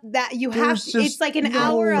stuff that you have. There's just It's like an no-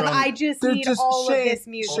 hour of I just They're need just all Shane, of this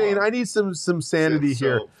music. Shane, I need some sanity So,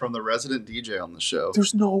 here. from the resident DJ on the show,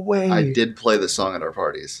 There's no way. I did play the song at our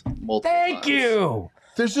parties multiple Thank times. you.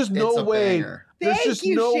 There's just It's no a way. banger. There's Thank just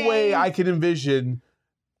you, no way Shane. I can envision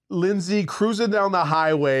Lindsay cruising down the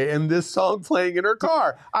highway and this song playing in her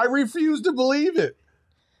car. I refuse to believe it.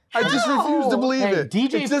 I just How? refuse to believe Hey, it.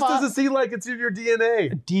 DJ It just Fo- doesn't seem like it's in your DNA.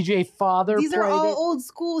 DJ Father These are played all it. old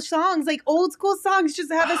school songs. Like old school songs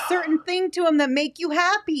just have a certain thing to them that make you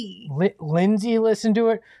happy. Lindsay listened to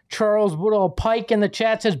it. Charles Woodall Pike in the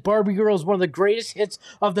chat says Barbie Girl is one of the greatest hits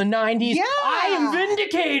of the 90s. Yeah. I am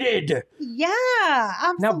vindicated. Yeah,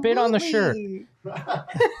 absolutely. Now bid on the shirt.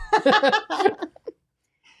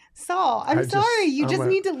 Saul, I'm I just- sorry. You I'm just a-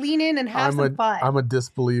 need to lean in and have some fun. I'm a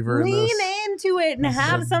disbeliever in Lean this. into it and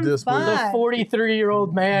have a some disbeliever. The fun.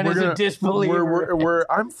 43-year-old man We're is gonna- a disbeliever.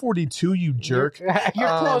 I'm 42, you jerk. You're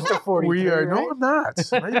close to 43, We are. right? No, I'm not.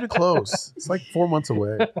 Not even close. It's like 4 months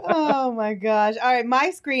away. Oh my gosh. All right.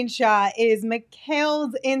 My screenshot is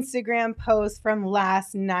Mikhail's Instagram post from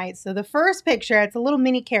last night. So the first picture, it's a little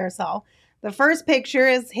mini carousel. The first picture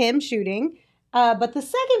is him shooting. But the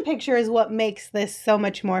second picture is what makes this so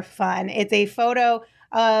much more fun. It's a photo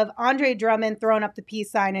of Andre Drummond throwing up the peace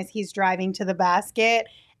sign as he's driving to the basket.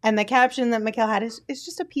 And the caption that Mikhail had is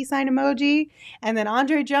just a peace sign emoji. And then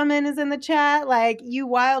Andre Drummond is in the chat, like, you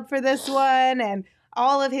wild for this one. And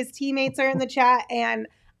all of his teammates are in the chat. And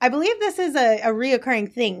I believe this is a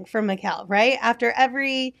reoccurring thing for Mikhail, right? After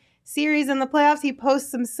every series in the playoffs, he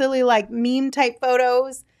posts some silly, like, meme type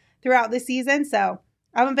photos throughout the season. So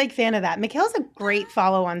I'm a big fan of that. Mikhail's a great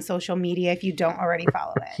follow on social media if you don't already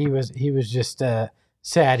follow it. He was just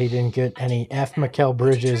sad he didn't get any F. Mikal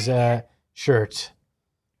Bridges shirts.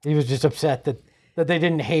 He was just upset that they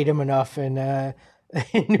didn't hate him enough in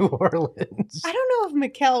New Orleans. I don't know if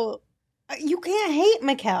Mikhail, you can't hate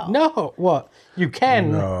Mikhail. No, well, you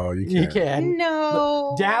can. No, you You can't. can.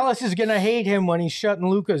 No. Dallas is gonna hate him when he's shutting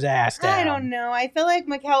Luka's ass down. I don't know. I feel like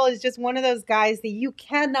Mikhail is just one of those guys that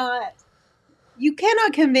you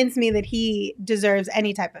cannot convince me that he deserves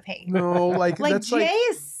any type of hate. No, like Like that's Jay like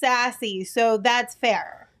is sassy, so that's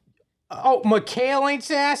fair. Oh, Mikhail ain't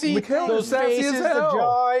sassy. Mikhail Those is sassy as faces, the hell.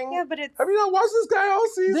 jawing. Yeah, but it's Have you not watched this guy all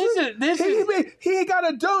season? He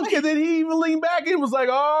got a dunk and then he even leaned back and was like,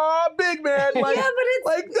 "Oh, big man!" Like, yeah, but it's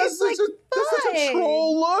like that's it's such a fun.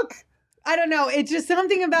 troll look. I don't know. It's just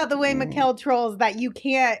something about the way Mikhail trolls that you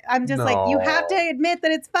can't. I'm just like, you have to admit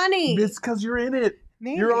that it's funny. It's because you're in it.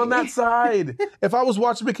 Maybe. You're on that side. If I was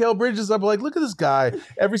watching Mikhail Bridges, I'd be like, look at this guy.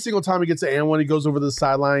 Every single time he gets an and one, he goes over to the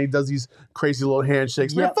sideline. He does these crazy little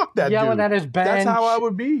handshakes. Man, fuck that yelling dude. at his bench. That's how I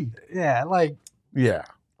would be. Yeah, like Yeah.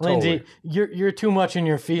 Lindsay, Totally. you're too much in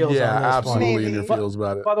your feels Yeah, on this absolutely one. in your feels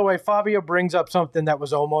about it. By the way, Fabio brings up something that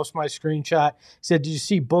was almost my screenshot. He said, "Did you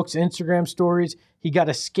see Book's Instagram stories? He got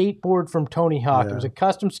a skateboard from Tony Hawk. Yeah. It was a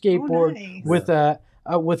custom skateboard nice.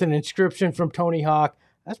 with an inscription from Tony Hawk.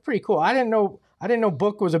 That's pretty cool. I didn't know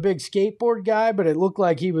Book was a big skateboard guy, but it looked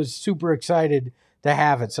like he was super excited to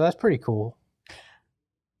have it. So that's pretty cool.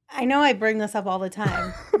 I know I bring this up all the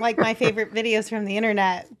time, like my favorite videos from the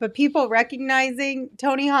internet, but people recognizing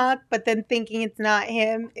Tony Hawk, but then thinking it's not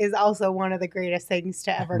him is also one of the greatest things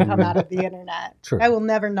to ever come out of the internet. True. That will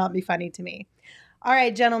never not be funny to me. All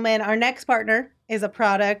right, gentlemen, our next partner is a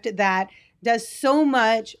product that does so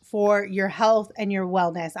much for your health and your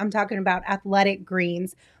wellness. I'm talking about Athletic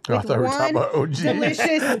Greens. I With thought we were talking one about OG.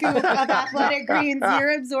 delicious scoop of Athletic Greens,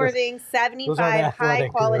 you're absorbing Those 75 aren't athletic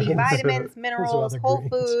high-quality greens. vitamins, Those are minerals, other whole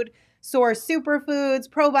greens. food, source superfoods,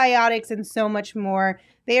 probiotics, and so much more.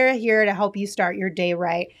 They are here to help you start your day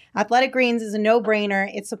right. Athletic Greens is a no-brainer.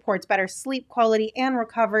 It supports better sleep quality and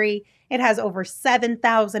recovery. It has over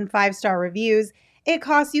 7,000 five-star reviews. It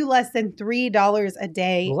costs you less than $3 a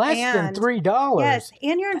day. Less than $3. Yes,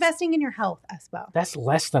 and you're investing in your health, Espo. That's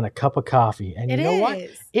less than a cup of coffee. And It you know what?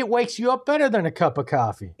 is. It wakes you up better than a cup of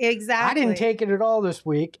coffee. Exactly. I didn't take it at all this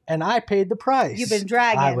week, and I paid the price. You've been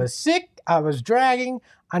dragging. I was sick. I was dragging.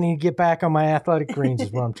 I need to get back on my Athletic Greens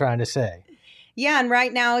is what I'm trying to say. Yeah, and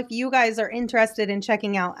right now, if you guys are interested in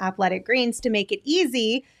checking out Athletic Greens to make it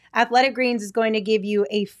easy, Athletic Greens is going to give you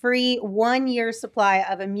a free 1-year supply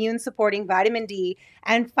of immune-supporting vitamin D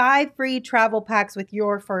and 5 free travel packs with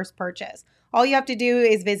your first purchase. All you have to do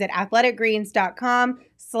is visit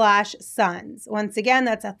athleticgreens.com/suns. Once again,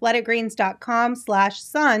 that's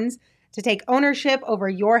athleticgreens.com/suns to take ownership over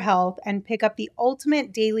your health and pick up the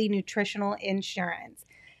ultimate daily nutritional insurance.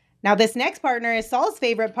 Now, this next partner is Saul's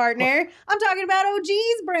favorite partner. I'm talking about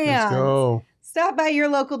OG's brand. Let's go. Stop by your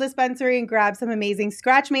local dispensary and grab some amazing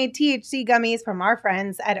scratch-made THC gummies from our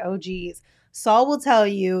friends at OG's. Saul will tell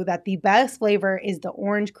you that the best flavor is the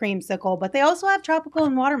orange creamsicle, but they also have tropical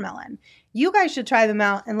and watermelon. You guys should try them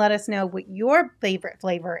out and let us know what your favorite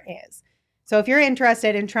flavor is. So if you're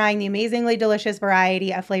interested in trying the amazingly delicious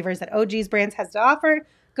variety of flavors that OG's Brands has to offer,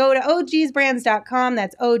 go to ogsbrands.com.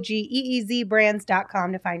 That's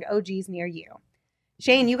OGEEZbrands.com to find OG's near you.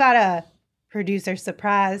 Shane, you got a producer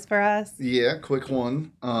surprise for us? Yeah, quick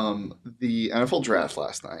one. The NFL draft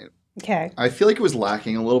last night. Okay. I feel like it was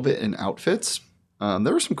lacking a little bit in outfits.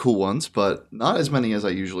 There were some cool ones, but not as many as I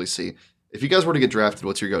usually see. If you guys were to get drafted,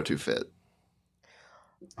 what's your go-to fit?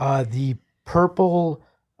 The purple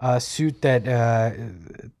suit that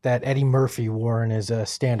Eddie Murphy wore in his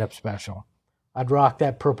stand-up special. I'd rock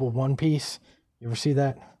that purple one piece. You ever see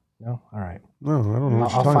that? No? All right. No, I don't know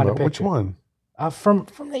what I'll you're find talking a about. Which picture. one? From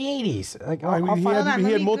the 80s. Like, I mean, I'll he find, Hold on, had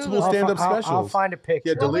let me multiple Google. stand-up specials. I'll find a He picture.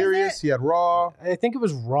 had What was Delirious. it? He had Raw. I think it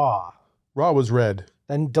was Raw. Raw was red.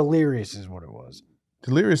 Then Delirious is what it was.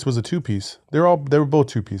 Delirious was a two-piece. They were both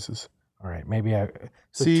two pieces. All right, maybe I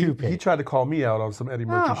See, two-piece. he tried to call me out on some Eddie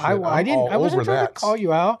Murphy No, shit. I didn't. I wasn't trying to call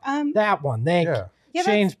you out. That one. Thank Yeah. Yeah,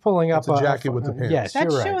 Shane's pulling up That's a jacket with the pants. Yes,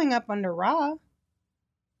 That's you're right. showing up under Raw.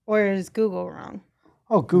 Or is Google wrong?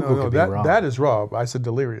 Oh, Google No, could be wrong. that is Raw. I said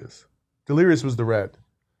Delirious. Delirious was the red.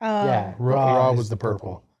 Oh, Yeah, Raw is was the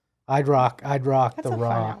purple. I'd rock that's the a fun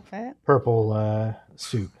raw outfit. purple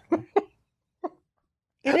suit.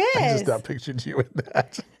 It I is. just got pictured you in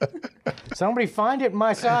that. Somebody find it in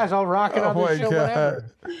my size. I'll rock it on Oh this my show. God. Whatever.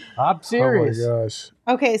 I'm serious. Oh my gosh.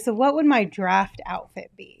 Okay, so what would my draft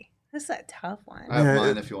outfit be? This is a tough one. I have Yeah,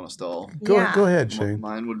 mine if you want to stall. Go Yeah. ahead, Shane.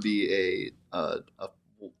 Mine would be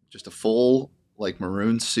just a full like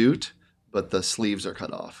maroon suit, but the sleeves are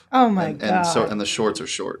cut off. Oh my and, God. and the shorts are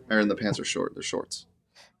short, and the pants are short. They're shorts.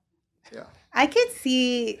 Yeah. I could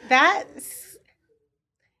see that.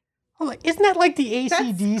 Oh, like, isn't that like the That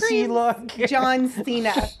AC/DC screams look? John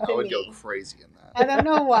Cena. I To would go me. crazy in that. I don't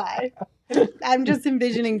know why. I'm just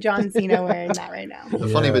envisioning John Cena wearing that right now. The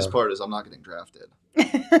funniest part is I'm not getting drafted.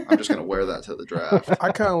 I'm just gonna wear that to the draft.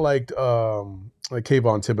 I kind of liked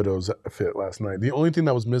Kayvon Thibodeau's fit last night. The only thing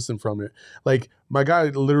that was missing from it, like my guy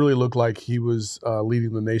literally looked like he was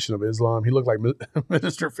leading the Nation of Islam. He looked like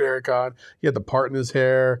Minister Farrakhan. He had the part in his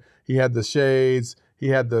hair. He had the shades. He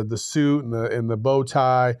had the suit and the bow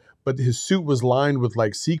tie. But his suit was lined with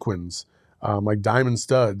like sequins, like diamond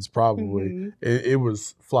studs probably. Mm-hmm. It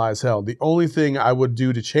was fly as hell. The only thing I would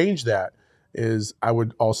do to change that is I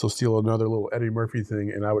would also steal another little Eddie Murphy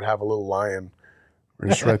thing, and I would have a little lion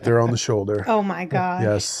just right there on the shoulder. Oh my God.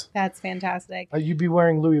 Yes. That's fantastic. You'd be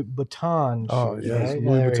wearing Louis Vuitton. Oh, shoes, yes. right?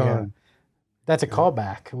 Louis There you go. Vuitton. That's a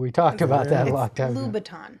callback. We talked about that a long time ago.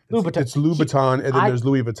 Louboutin. Louboutin. It's Louis Vuitton, and then there's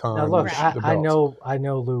Louis Vuitton. Now look, Right. the I belt.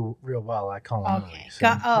 know Lou real well. I call him Okay. Louis.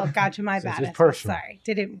 So. Gotcha. My So bad. it's I'm personal. sorry.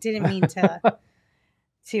 Didn't mean to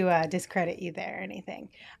discredit you there or anything.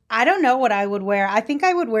 I don't know what I would wear. I think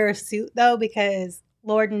I would wear a suit though, because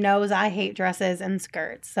Lord knows I hate dresses and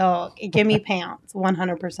skirts. So give me pants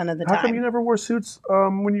 100% of the How come you time. never wore suits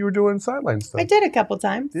when you were doing sideline stuff? I did a couple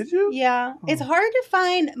times. Did you? Yeah. Oh. It's hard to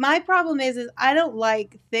find. My problem is I don't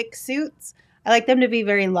like thick suits. I like them to be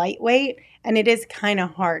very lightweight, and it is kind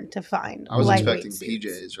of hard to find. I was lightweight expecting suits.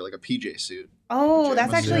 PJs or like a PJ suit. Oh,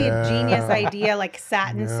 that's Pajamas. actually Yeah. a genius idea, like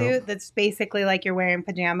satin Yeah. suit that's basically like you're wearing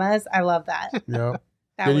pajamas. I love that. Yeah.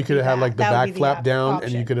 That Then you would could be have had that. like the That would back be flap down, and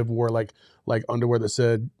option. you could have wore like underwear that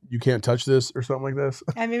said "You can't touch this" or something like this,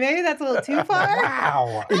 I mean, maybe that's a little too far.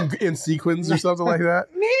 Wow. in sequins or something like that.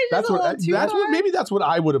 Maybe it's That's a what. little too That's far. what. Maybe that's what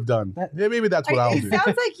I would have done. Yeah, maybe that's what I'll It do. sounds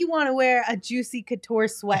like you want to wear a juicy couture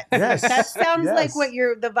sweat. Yes. That sounds like Yes. what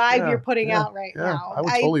the vibe Yeah, you're putting yeah, out right Yeah, now. I would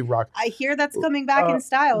totally rock. I hear that's coming back in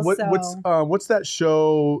style. What, so what's that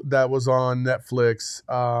show that was on Netflix?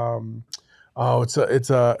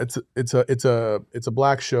 It's a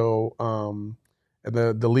black show. And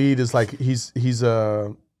the lead is like he's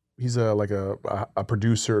a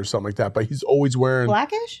producer or something like that. But he's always wearing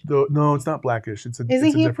Blackish? No, it's not Blackish. It's a Isn't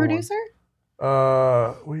it's he a different one.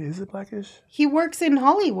 producer? Wait, is it Blackish? He works in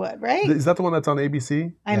Hollywood, right? Is that the one that's on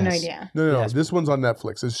ABC? I have no Yes. idea. No. Yes. This one's on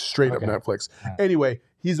Netflix. It's straight Okay. up Netflix. Alright. Anyway,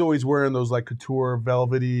 he's always wearing those like couture,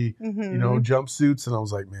 velvety, Mhm. jumpsuits, and I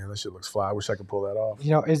was like, man, that shit looks fly. I wish I could pull that off.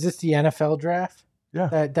 Is this the NFL draft? Yeah.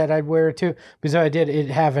 That I'd wear too, because I did it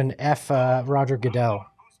have an F. Roger Goodell.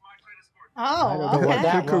 I don't know Oh, what okay.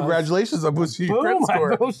 that was. Congratulations on boosting your credit Boom!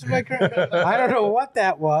 score. I boosted my credit. I don't know what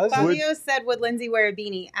that was. Fabio said, would Lindsay wear a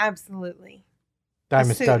beanie? Absolutely.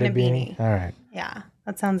 Diamond suit and a studded beanie. beanie. All right. Yeah,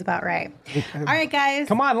 that sounds about right. All right, guys.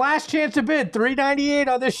 Come on, last chance to bid. $3.98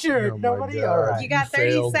 on this shirt. Oh my Nobody. God. All right. You got You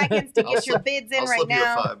 30 failed. seconds to I'll get your slip- bids in I'll right slip you a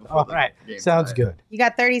now. 5 before All the right. game Sounds tonight. good. You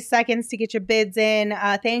got 30 seconds to get your bids in.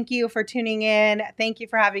 Thank you for tuning in. Thank you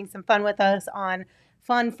for having some fun with us on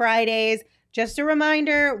Fun Fridays. Just a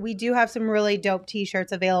reminder, we do have some really dope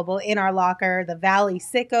t-shirts available in our locker. The Valley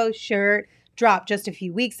Sicko shirt dropped just a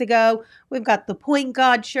few weeks ago. We've got the Point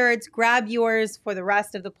God shirts. Grab yours for the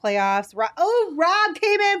rest of the playoffs. Rob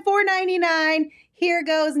came in $4.99. Here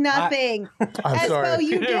goes nothing. I'm Espo, sorry.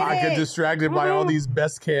 you did I get it. distracted by all these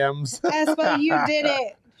best cams. Espo, you did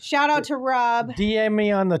it. Shout out to Rob. DM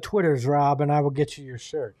me on the Twitters, Rob, and I will get you your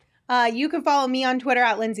shirt. You can follow me on Twitter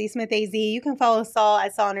at Lindsay Smith AZ. You can follow Saul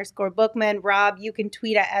at Saul_Bookman. Rob, you can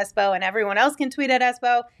tweet at Espo, and everyone else can tweet at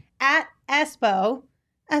Espo at Espo.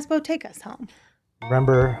 Espo, take us home.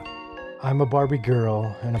 Remember, I'm a Barbie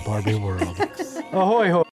girl in a Barbie world. Ahoy, ho.